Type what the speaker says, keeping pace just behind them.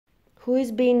Who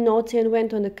is being naughty and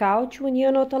went on the couch when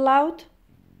you're not allowed?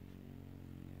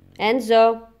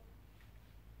 Enzo.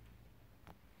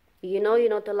 You know you're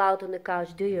not allowed on the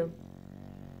couch, do you?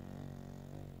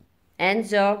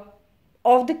 Enzo,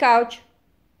 off the couch.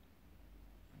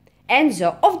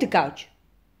 Enzo, off the couch.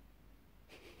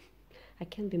 I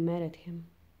can't be mad at him.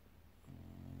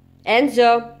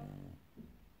 Enzo.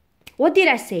 What did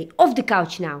I say? Off the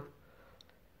couch now.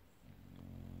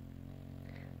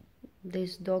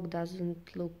 This dog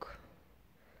doesn't look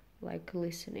like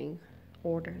listening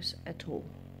orders at all.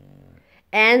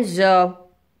 Enzo.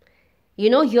 You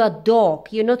know you're a dog.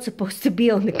 You're not supposed to be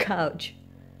on the couch.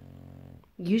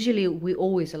 Usually we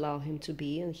always allow him to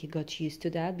be, and he got used to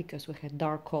that because we had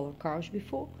dark color couch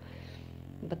before.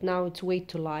 But now it's way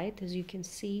too light, as you can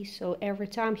see, so every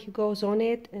time he goes on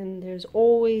it, and there's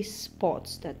always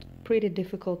spots that are pretty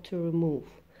difficult to remove.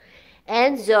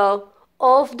 Enzo,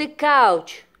 off the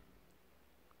couch.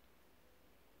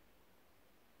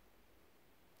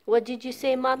 What did you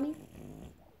say, Mommy?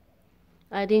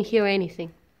 I didn't hear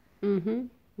anything.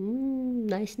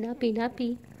 Nice nappy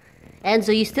nappy.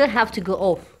 Enzo, you still have to go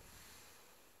off.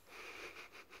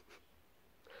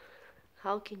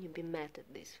 How can you be mad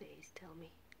at this face? Tell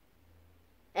me.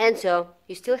 Enzo,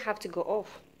 you still have to go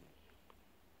off.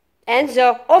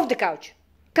 Enzo, off the couch.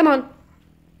 Come on.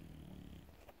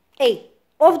 Hey,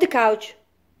 off the couch.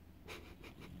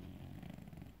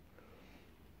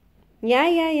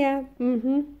 Yeah.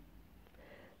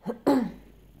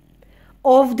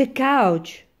 Off the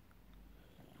couch.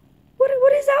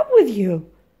 What is up with you?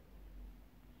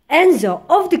 Enzo,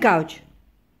 off the couch.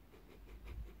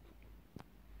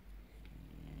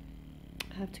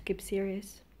 I have to keep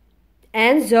serious.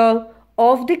 Enzo,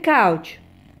 off the couch.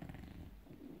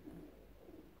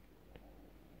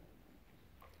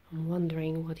 I'm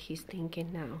wondering what he's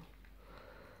thinking now.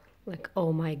 Like,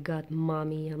 oh my God,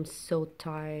 Mommy, I'm so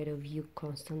tired of you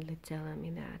constantly telling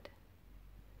me that.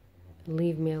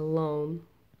 Leave me alone.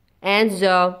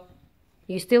 Enzo,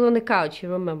 you're still on the couch,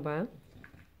 you remember, huh?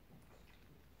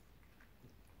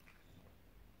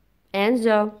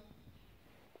 Enzo,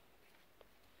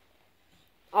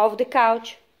 off the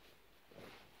couch.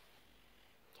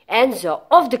 Enzo,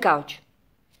 off the couch.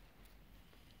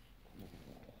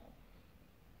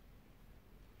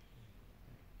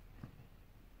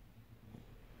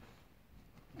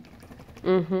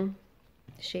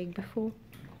 Shake before.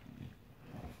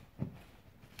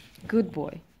 Good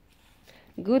boy.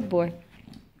 Good boy.